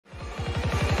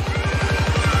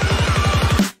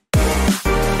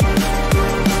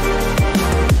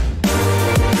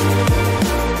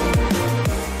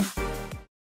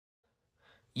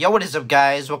Yo, what is up,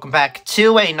 guys? Welcome back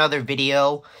to another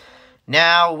video.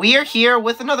 Now, we are here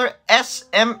with another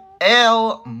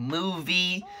SML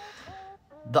movie.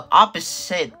 The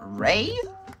Opposite Ray?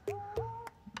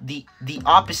 The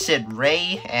Opposite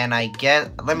Ray, and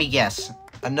let me guess,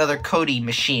 another Cody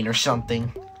machine or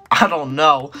something. I don't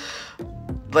know.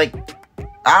 Like,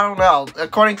 I don't know.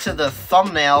 According to the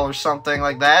thumbnail or something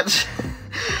like that.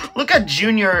 Look at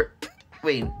Junior.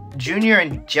 Wait, Junior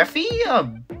and Jeffy?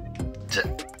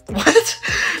 What?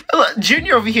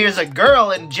 Junior over here is a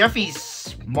girl and Jeffy's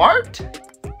smart?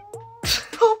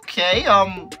 Okay,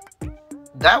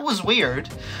 that was weird.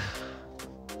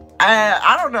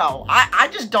 I don't know. I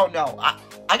just don't know.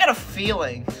 I got a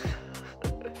feeling.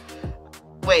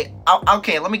 Wait,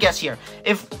 okay, let me guess here.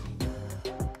 Let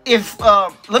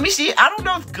me see. I don't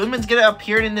know if Goodman's gonna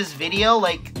appear in this video.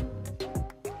 Like,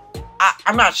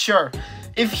 I'm not sure.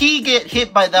 If he get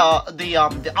hit by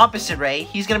the opposite ray,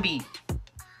 he's gonna be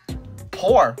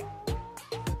poor.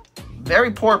 Very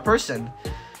poor person.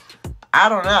 I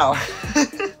don't know.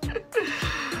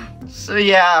 So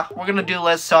yeah, we're gonna do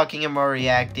less talking and more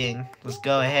reacting. Let's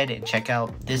go ahead and check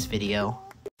out this video.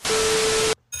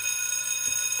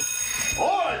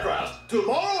 Alright, class.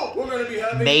 Tomorrow we're gonna be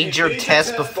having major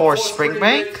test before spring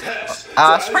break.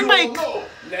 Spring break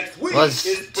was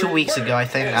 2 weeks ago, I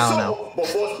think. I don't know.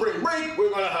 Before spring break,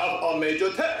 we're gonna have a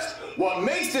major test. What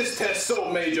makes this test so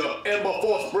major and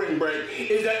before spring break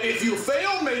is that if you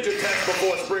fail major test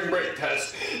before spring break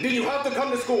test, then you have to come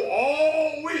to school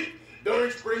all week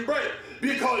during spring break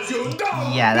because you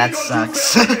dumb. Yeah, that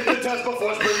sucks.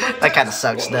 That kind of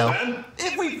sucks, though.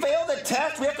 If we fail the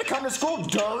test, we have to come to school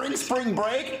during spring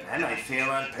break? I might fail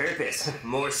on purpose.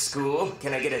 More school?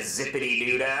 Can I get a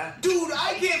zippity-doo-dah? Dude,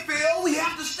 I can't fail. We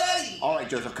have to study. All right,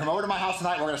 Joseph, come over to my house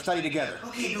tonight. We're going to study together.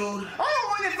 Okay, dude. I don't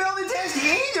want to fail the test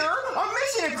either. I'm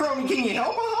missing a crony. Can you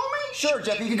help us, homie? Sure,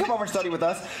 Jeff, you can come over and study with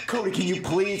us. Cody, can you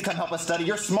please come help us study?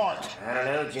 You're smart. I don't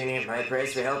know, Junior. My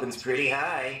price for helping's pretty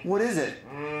high. What is it?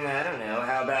 I don't know.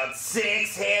 How about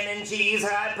 6 ham and cheese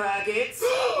Hot Pockets?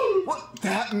 What,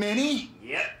 that many?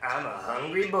 Yep, I'm a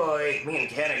hungry boy. Me and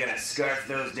Ken are gonna scarf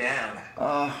those down.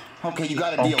 Okay, you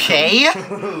got a deal. Okay.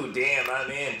 Ooh, damn,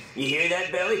 I'm in. You hear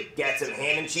that, Belly? Got some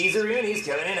ham and cheese-a-roonies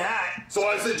coming in hot. So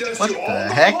I suggest What you all the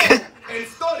go heck? home and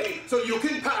study so you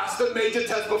can pass the major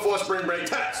test before spring break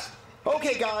test.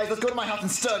 Okay, guys, let's go to my house and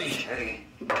study. Okay.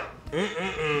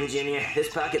 Junior. This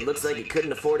pocket looks like it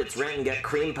couldn't afford its rent and got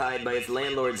cream pied by its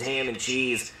landlord's ham and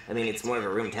cheese. I mean, it's more of a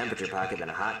room temperature pocket than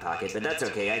a hot pocket, but that's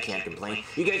okay. I can't complain.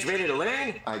 You guys ready to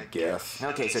learn? I guess.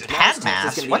 Okay, so tomorrow's test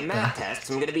is going to be a What math test,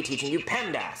 so I'm going to be teaching you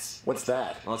PEMDAS. What's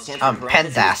that? Well, it stands for PEMDAS,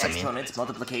 parentheses, I mean. exponents,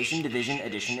 multiplication, division,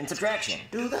 addition, and subtraction.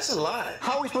 Dude, that's a lot.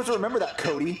 How are we supposed to remember that,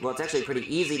 Cody? Well, it's actually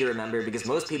pretty easy to remember because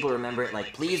most people remember it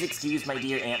like, please excuse my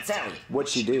dear Aunt Sally.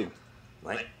 What'd she do?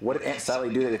 What? What did Aunt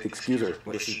Sally do that excuse her?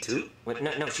 What, did she toot? What?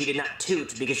 No, she did not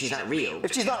toot because she's not real.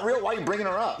 If she's not real, why are you bringing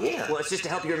her up? Yeah. Well, it's just to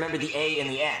help you remember the A and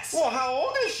the S. Well, how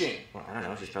old is she? Well, I don't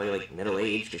know. She's probably like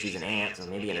middle-aged because she's an aunt, so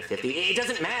maybe in her 50s. It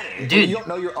doesn't matter. Dude. You don't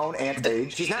know your own aunt's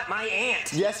age? She's not my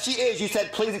aunt. Yes, she is. You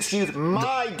said, please excuse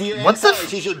my dear Aunt What the Sally.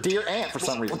 She's your dear aunt for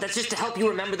some reason. Well, that's just to help you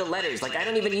remember the letters. Like, I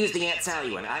don't even use the Aunt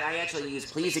Sally one. I actually use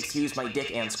please excuse my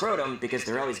dick and scrotum because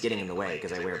they're always getting in the way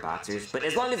because I wear boxers. But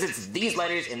as long as it's these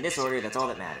letters in this order, that's all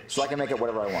that matters. So I can make it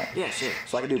whatever I want. Yeah, sure.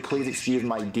 So I can do please excuse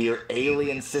my dear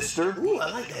alien sister. Ooh,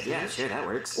 I like that, dude. Yeah, sure, that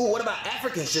works. Ooh, what about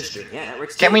African sister? Yeah, that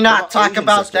works too. Can we What not about talk Asian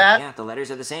about sister? that? Yeah, the letters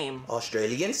are the same.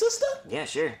 Australian sister? Yeah,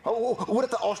 sure. Oh, what if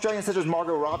the Australian sister's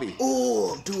Margot Robbie?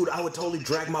 Ooh, dude, I would totally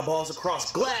drag my balls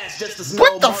across glass just to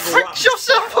smell What the Margot frick, Robbie.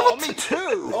 Joseph? Oh, me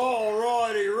too.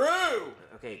 Alrighty, Roo.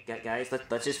 Okay, guys,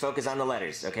 let's just focus on the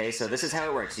letters, okay? So this is how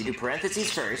it works. You do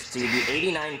parentheses first, so you do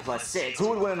 89 plus 6. Who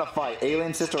would win in a fight,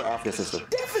 alien sister or African sister?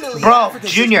 Definitely Bro, African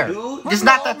Junior, sister, dude. this is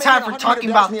not the time for talking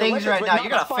about things right now.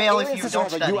 You're gonna fail if you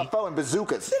don't Have a study. UFO and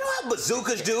bazookas. They don't have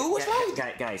bazookas, dude. What's wrong with you?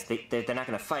 Guys, they're not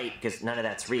gonna fight because none of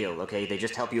that's real, okay? They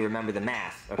just help you remember the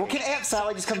math. Okay? Well, can Aunt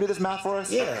Sally just come do this math for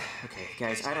us? Yeah. Okay,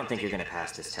 guys, I don't think you're gonna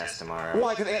pass this test tomorrow.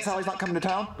 Why? Because Aunt Sally's not coming to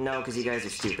town? No, because you guys are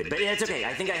stupid. But yeah, it's okay.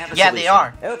 I think I have a Yeah, solution. they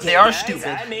are. Okay, They are guys, stupid.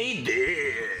 I made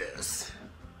this.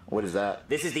 What is that?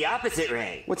 This is the opposite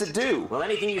ray. What's it do? Well,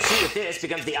 anything you shoot with this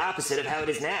becomes the opposite of how it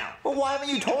is now. Well, why haven't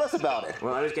you told us about it?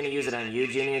 Well, I was gonna use it on you,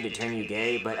 Junior, to turn you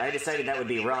gay, but I decided that would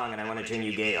be wrong, and I want to turn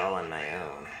you gay all on my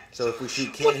own. So if we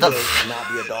shoot Ken, the he'll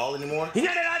not be a doll anymore? You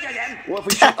got it on again! Well, if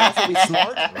we should also be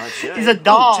smart. Not sure. He's a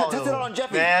doll. Test it out on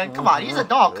Jeffy. Man, come on, he's a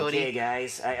doll, Cody. Okay,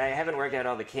 guys, I haven't worked out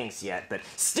all the kinks yet, but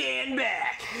stand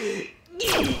back!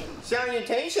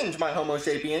 Salutations, my Homo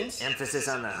sapiens. Emphasis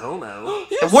on the homo.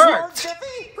 You're It smart, worked.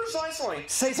 Jeffy. Precisely.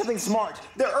 Say something smart.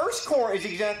 The Earth's core is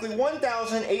exactly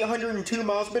 1,802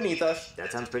 miles beneath us.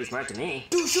 That sounds pretty smart to me.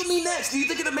 Dude, shoot me next. Do you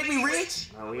think it'll make me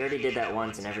rich? Well, we already did that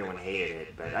once and everyone hated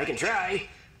it, but I can try.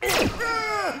 My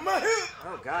hip.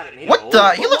 Oh god, it made What him old.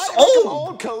 the? He looks Why did it make him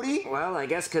old. Cody? Well, I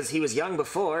guess because he was young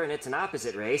before and it's an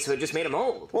opposite race, so it just made him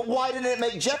old. Well, why didn't it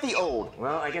make Jeffy old?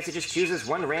 Well, I guess it just chooses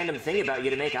one random thing about you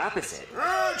to make opposite.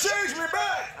 Change me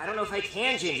back. I don't know if I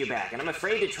can change you back, and I'm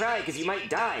afraid to try because you might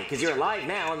die, because you're alive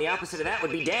now, and the opposite of that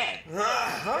would be dead.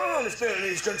 I don't understand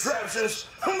these contraptions.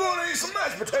 I'm gonna eat some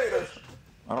mashed potatoes.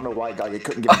 I don't know why God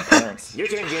couldn't give him parents. Your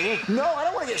turn, Junior. No, I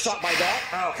don't want to get shot by that.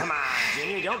 Oh, come on,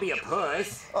 Junior, don't be a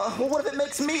puss. Well, what if it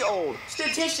makes me old?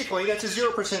 Statistically, that's a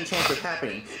 0% chance of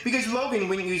happening. Because Logan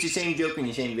wouldn't use the same joke in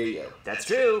the same video. That's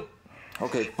true.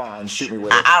 Okay, fine. Shoot me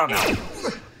with it. I don't know.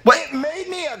 What? It made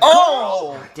me a girl!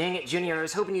 Oh! Dang it, Junior, I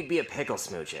was hoping you'd be a pickle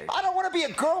smoocher. I don't want to be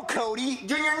a girl, Cody.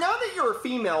 Junior, now that you're a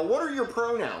female, what are your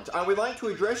pronouns? I would like to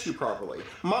address you properly.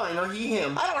 Mine are he,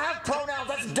 him. I don't have pronouns.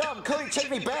 That's dumb. Cody,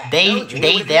 take me back. They, Junior,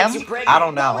 they, what if it them? makes you pregnant? I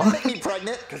don't That know. would make me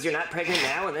pregnant. Because you're not pregnant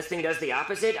now and this thing does the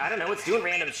opposite? I don't know, it's doing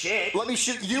random shit. Let me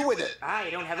shoot you with it.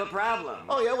 I don't have a problem.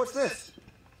 Oh, yeah? What's this?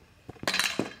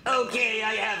 Okay,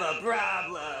 I have a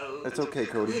problem. It's okay,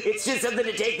 Cody. It's just something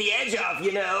to take the edge off,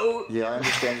 you know? Yeah, I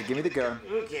understand. Just give me the gun.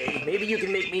 Okay, maybe you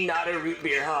can make me not a root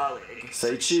beer holic.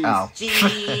 Say cheese. Oh.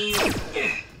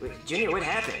 Jeez. Wait, Junior, what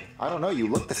happened? I don't know. You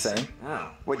look the same.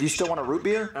 Oh. What, do you still want a root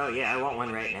beer? Oh, yeah, I want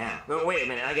one right now. Oh, wait a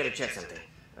minute, I gotta check something.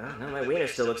 Oh, no, my wiener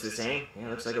still looks the same. Yeah, it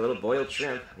looks like a little boiled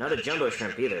shrimp. Not a jumbo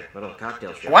shrimp either. Little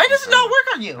cocktail shrimp. Why does it not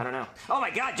work on you? I don't know. Oh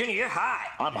my god, Junior, you're hot!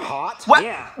 I'm hot? What?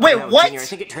 Yeah. Wait, I know, what? Junior, I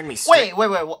think it turned me straight. Wait.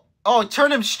 Oh,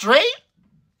 turn him straight?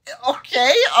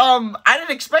 Okay, I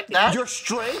didn't expect that. You're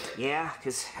straight? Yeah,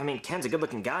 because, I mean, Ken's a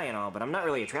good-looking guy and all, but I'm not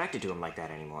really attracted to him like that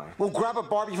anymore. Well, grab a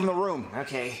Barbie from the room.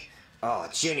 Okay. Oh,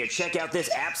 Junior, check out this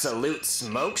absolute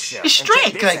smoke show. He's And check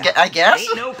straight, this out. I guess?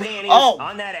 Ain't no panties Oh.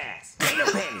 on that ass. Ain't no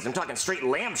panties. I'm talking straight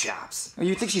lamb chops.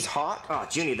 You think she's hot? Oh,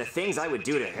 Junior, the things I would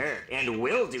do to her and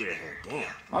will do to her.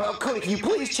 Damn. Cody, can you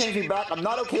please change me back? I'm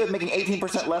not okay with making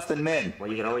 18% less than men.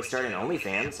 Well, you could always start an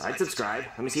OnlyFans. I'd subscribe.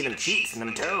 Let me see them cheeks and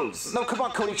them toes. No, come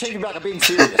on, Cody, change me back. I'm being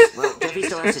serious. Well, Jeffy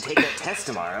still has to take that test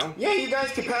tomorrow. Yeah, you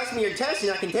guys can pass me your test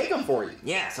and I can take them for you.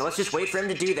 Yeah, so let's just wait for him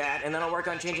to do that, and then I'll work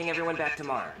on changing everyone back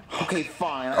tomorrow. Okay,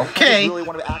 fine. Okay. I just really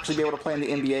want to actually be able to play in the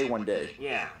NBA one day.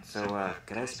 Yeah, so,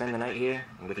 could I spend the night here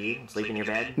with you, sleep in your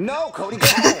bed? No, Cody, go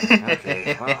home.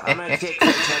 Okay, well, I'm gonna take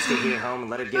Francesca here home and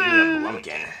let her give me a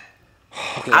blumpkin.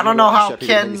 Okay, I don't know how Chef, you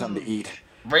Ken- give me something to eat.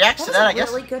 Reacts to That that, I was a guess.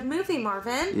 really good movie,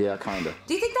 Marvin. Yeah, kinda.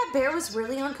 Do you think that bear was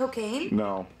really on cocaine?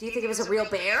 No. Do you think it was a real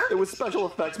bear? It was special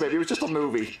effects, baby. It was just a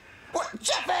movie. What?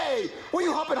 Jeffy! Were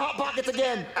you humping Hot Pockets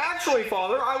again? Actually,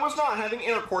 Father, I was not having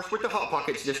intercourse with the Hot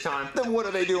Pockets this time. Then what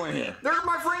are they doing here? They're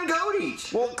my friend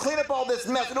Cody's. Well, clean up all this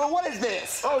mess. No, what is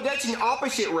this? Oh, that's an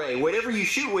opposite ray. Whatever you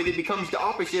shoot with, it becomes the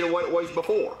opposite of what it was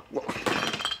before. Well,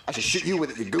 I should shoot you with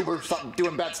it, you goober. Stop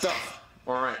doing bad stuff.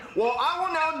 All right. Well, I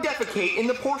will now defecate in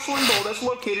the porcelain bowl that's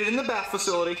located in the bath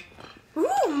facility. Ooh,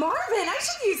 Marvin, I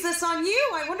should use this on you.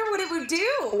 I wonder what it would do.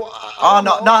 Well, Oh,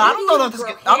 no, I don't know Maybe if that's you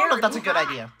good. grow I don't know if hair that's a and good hot.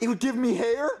 idea. it would give me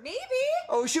hair? Maybe.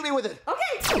 Oh, shoot me with it.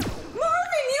 Okay. Marvin,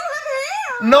 you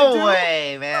have hair. No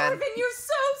way, man. Marvin, you're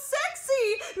so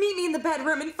sexy. Meet me in the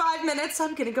bedroom in 5 minutes.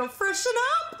 I'm gonna go freshen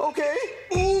up. Okay.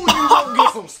 Ooh, you gonna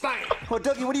get some stank. Well,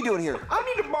 Dougie, what are you doing here? I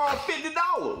need to borrow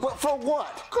 $50. What, for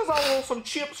what? Because I want some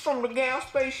chips from the gas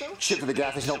station. Chips at the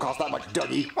gas station don't cost that much,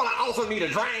 Dougie. But I also need a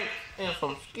drink and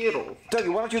some Skittles.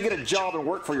 Dougie, why don't you get a job and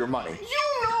work for your money? You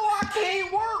know I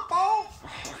can't work,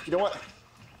 folks. You know what?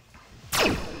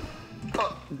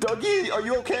 Dougie, are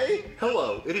you okay?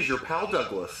 Hello, it is your pal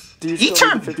Douglas. Do you He still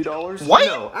turned- need $50? What?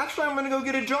 No, actually, I'm gonna go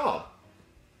get a job.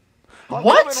 I'm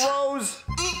What? coming, Rose.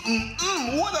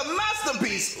 What a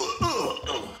masterpiece.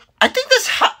 I think this.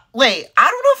 Wait, I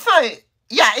don't know if I.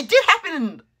 Yeah, it did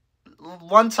happen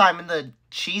one time in the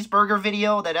cheeseburger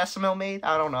video that SML made.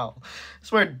 I don't know.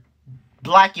 It's where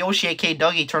Black Yoshi, aka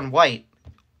Dougie, turned white.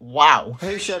 Wow.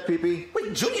 Hey, Chef Pee-Pee.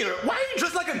 Wait, Junior, why are you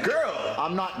dressed like a girl?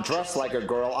 I'm not dressed like a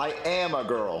girl. I am a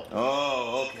girl.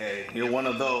 Oh, okay. You're one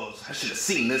of those. I should have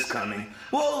seen this coming.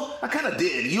 Well, I kind of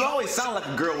did. You always sound like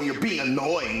a girl when you're being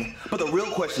annoying. But the real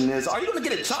question is, are you going to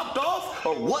get it chopped off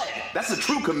or what? That's a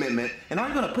true commitment. And are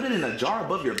you going to put it in a jar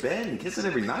above your bed and kiss it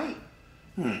every night?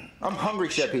 I'm hungry,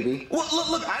 Chef Pee-Pee. Well,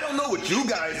 look, I don't know what you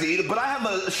guys eat, but I have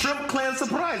a shrimp clan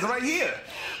surprise right here.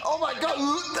 Oh my God,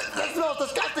 that smells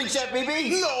disgusting, Chef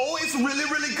Pee-Pee. No, it's really,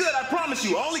 really good. I promise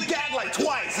you. I only gagged like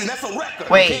twice, and that's a record.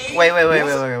 Wait, okay?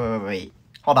 wait.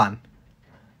 Hold on.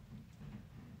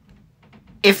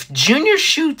 if Junior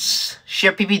shoots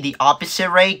Chef Pee Pee the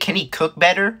opposite way, can he cook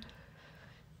better?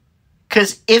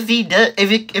 Cause if he does,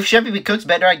 if Chef Pee Pee cooks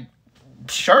better, I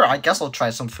guess I'll try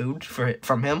some food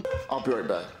from him. I'll be right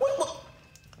back.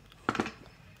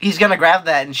 He's gonna grab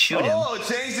that and shoot him. Oh,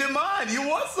 changed your mind. You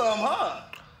want some, huh?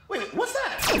 Wait, what's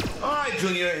that? All right,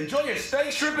 Junior, enjoy your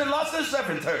steak, shrimp, and lobster, surf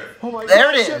and turf. Oh my There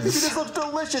God, it Chef, is. this looks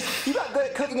delicious. You got good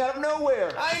at cooking out of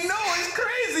nowhere. I know, it's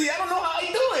crazy. I don't know how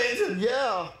I do it.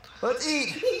 Yeah, let's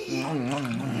eat.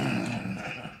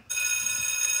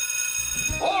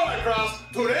 All right, Kraus.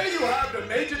 Today you have the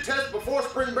major test before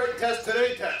spring break test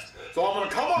today test. So I'm gonna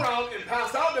come around and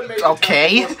pass out the major test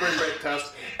before spring break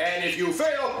test. And if you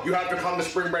fail, you have to come to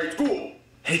spring break school.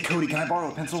 Hey, Cody, can I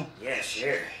borrow a pencil? Yeah,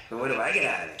 sure. But what do I get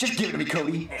out of it? Just give it to me,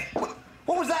 Cody.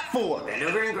 What was that for? Bend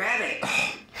over and grab it.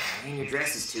 Man, your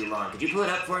dress is too long. Could you pull it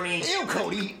up for me? Ew,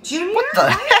 Cody. Junior, What the why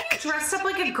heck? are you dressed up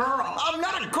like a girl? I'm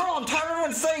not a girl. I'm tired of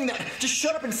everyone saying that. Just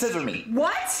shut up and scissor me.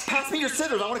 What? Pass me your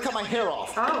scissors. I want to cut my hair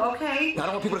off. Oh, okay. I don't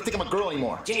want people to think I'm a girl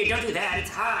anymore. Junior, don't do that. It's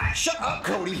hot. Shut up,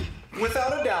 Cody.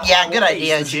 Without a doubt. Yeah, good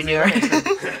idea, Junior.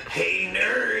 Hey,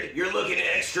 nerd. You're looking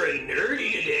extra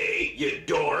nerdy today, you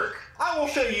dork. I will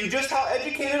show you just how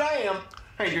educated I am.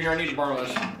 Hey, Junior, I need to borrow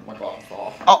this. My glasses fall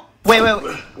off. Oh, wait.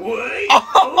 What?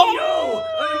 Oh, no!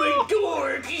 I'm a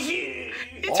dork. He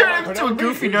turned into a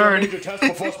goofy nerd. Major test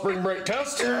before spring break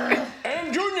test.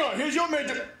 And Junior, here's your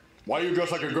major. Why are you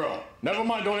dressed like a girl? Never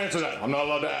mind, don't answer that. I'm not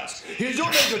allowed to ask. Here's your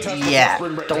major test before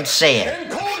spring break don't test. say it.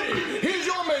 And Cody, here's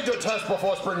your major test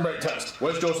before spring break test.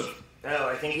 Where's Joseph? Oh,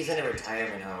 I think he's in a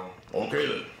retirement home. Okay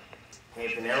then. Hey,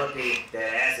 Penelope,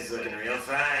 that ass is looking real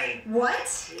fine.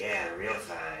 What? Yeah, real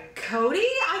fine. Cody?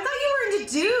 I thought you were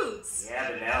into dudes. Yeah,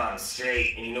 but now I'm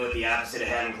straight, and you know what the opposite of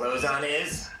having clothes on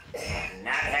is?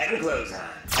 Not having clothes on.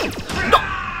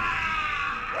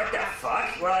 What the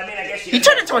fuck? Well, I mean, I guess you. She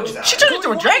turned into a dragon?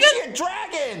 Why is she a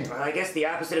dragon? Well, I guess the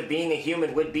opposite of being a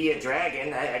human would be a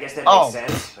dragon. I guess that Oh.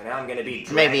 makes sense. But now I'm gonna be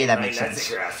Maybe that dragging makes my nuts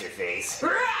sense. across your face.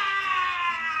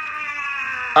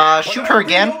 Shoot her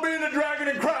again. Don't be in the dragon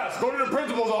in class. Go to the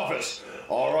principal's office.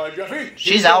 All right, Jeffy.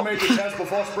 She's Here's your out. major test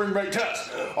before spring break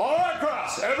test. All right,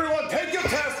 class. Everyone take your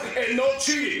test and no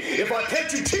cheating. If I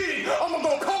catch you cheating, I'm gonna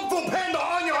go Kung Fu Panda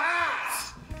on your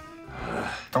ass.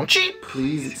 Don't cheat.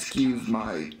 Please excuse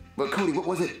my... But Cody, what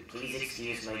was it? Please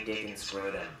excuse my dick and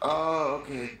scrotum. Oh,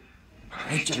 okay.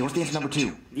 Hey, Jeffy, what's the answer number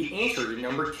 2? The answer to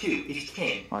number 2 is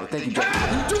 10. All right, thank you, Jeffy.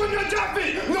 Hey, you doing your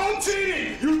Jeffy? No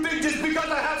cheating. You think just because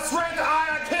I have slant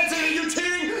eye, I can't say that you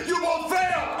cheating? You won't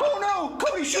fail. Oh, no!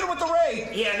 Cody, shoot him with the ray!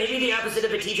 Yeah, maybe the opposite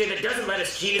of a teacher that doesn't let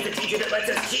us cheat is a teacher that lets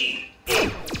us cheat.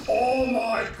 Oh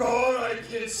my God, I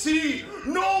can see.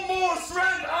 No more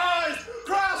slant eyes.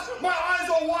 Crash, my eyes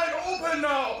are wide open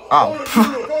now. Oh. All of you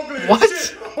look ugly as What?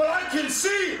 shit, but I can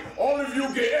see. All of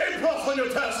you get A+ on your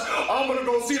test. I'm gonna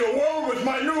go see the world with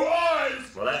my new eyes.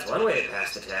 Well, that's one way to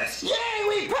pass the test. Yay,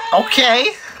 we passed!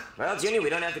 Okay. Well, Junior, we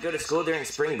don't have to go to school during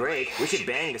spring break. We should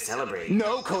bang to celebrate.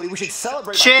 No, Cody, we should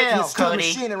celebrate Chill, by fixing the school Cody.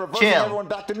 machine and reversing Chill. everyone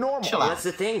back to normal. Chill Well, out. that's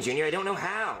the thing, Junior. I don't know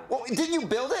how. Well, didn't you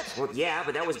build it? Well, yeah,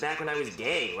 but that was back when I was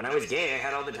gay. When I was gay, I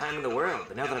had all the time in the world.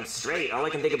 But now that I'm straight, all I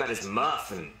can think about is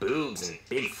muff and boobs and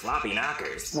big floppy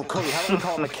knockers. Well, Cody, how about we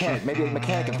call a mechanic? Maybe a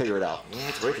mechanic can figure it out. Yeah,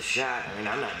 it's worth a shot. I mean,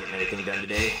 I'm not getting anything done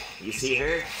today. You see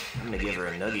her? I'm gonna give her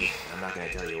a nuggie. I'm not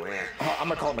gonna tell you where. I'm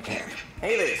gonna call a mechanic.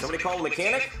 Hey there, somebody call a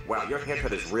mechanic? Wow, your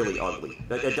haircut is really ugly.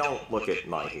 Don't look at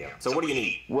my hair. So what do you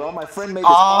need? Well, my friend made this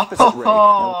opposite ray.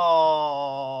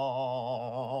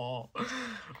 Oh,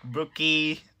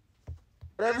 Brookie.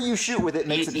 Whatever you shoot with it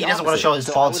makes it the He doesn't want to opposite. show his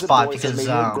So I bald was a spot boy, so because maybe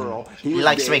a girl. he was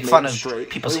likes to gay, make made fun it of straight.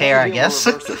 people's Well, he hair, I wanted to be able to guess.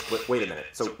 reverse it. Wait a minute.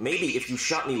 So maybe if you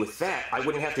shot me with that, I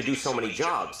wouldn't have to do so many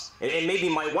jobs. And maybe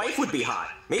my wife would be hot.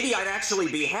 Maybe I'd actually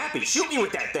be happy. Shoot me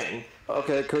with that thing.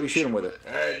 Okay, Cody, shoot him with it.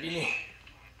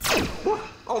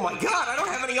 Oh my god, I don't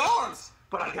have any arms!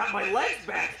 But I got my legs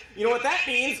back. You know what that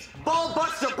means? Ball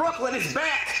Buster Brooklyn is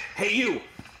back! Hey, you!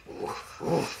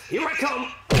 Here I come!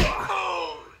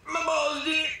 Oh, my balls,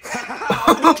 dude!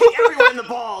 I'm gonna kick everyone in the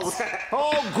balls!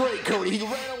 Oh, great, Cody. He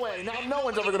ran away. Now no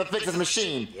one's ever gonna fix his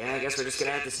machine. Yeah, I guess we're just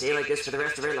gonna have to stay like this for the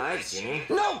rest of our lives, Junior.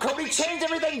 No, Cody, change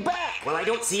everything back. Well, I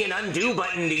don't see an undo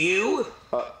button, do you?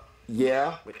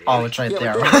 Yeah. Oh, it's right Yeah,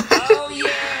 there. we did. Oh,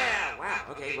 yeah! Wow,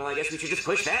 okay, well, I guess we should just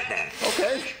push that then.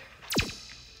 Okay.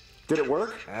 Did it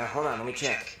work? Hold on, let me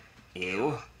check.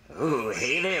 Ew. Ooh,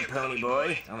 hey there, pony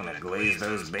boy. I'm gonna glaze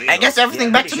those bagels. I guess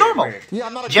everything back to pretty sure it normal. worked. Yeah,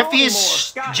 I'm not a Jeffy girl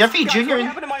is anymore. Jeffy Guys, Jr. what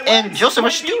happened to my and legs? Joseph My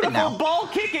are stupid beautiful now.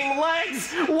 ball-kicking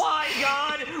legs! Why,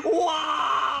 God?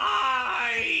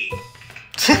 Why?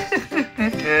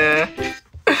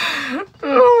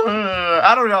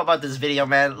 I don't know about this video,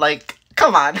 man. Like,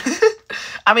 Come on.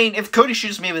 I mean, if Cody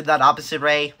shoots me with that opposite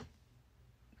ray,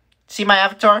 see my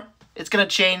avatar? It's gonna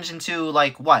change into,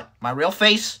 like, what? My real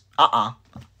face? I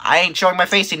ain't showing my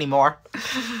face anymore.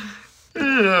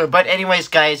 But anyways,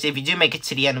 guys, if you do make it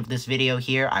to the end of this video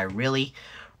here, I really,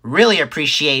 really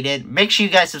appreciate it. Make sure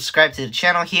you guys subscribe to the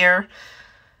channel here.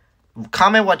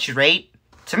 Comment what you rate.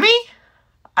 To me,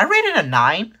 I rated a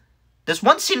 9. There's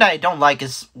one scene that I don't like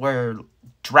is we're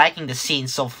dragging the scene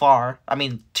so far. I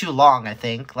mean, too long, I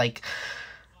think. Like,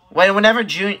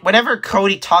 whenever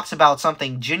Cody talks about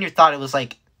something, Junior thought it was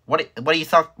like, what are you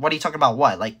talking about?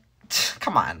 What? Like,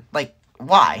 come on. Like,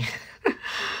 why?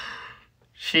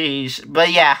 Sheesh.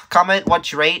 But yeah, comment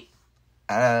what you rate.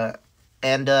 Yeah.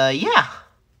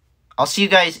 I'll see you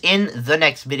guys in the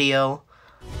next video.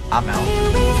 I'm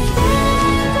out.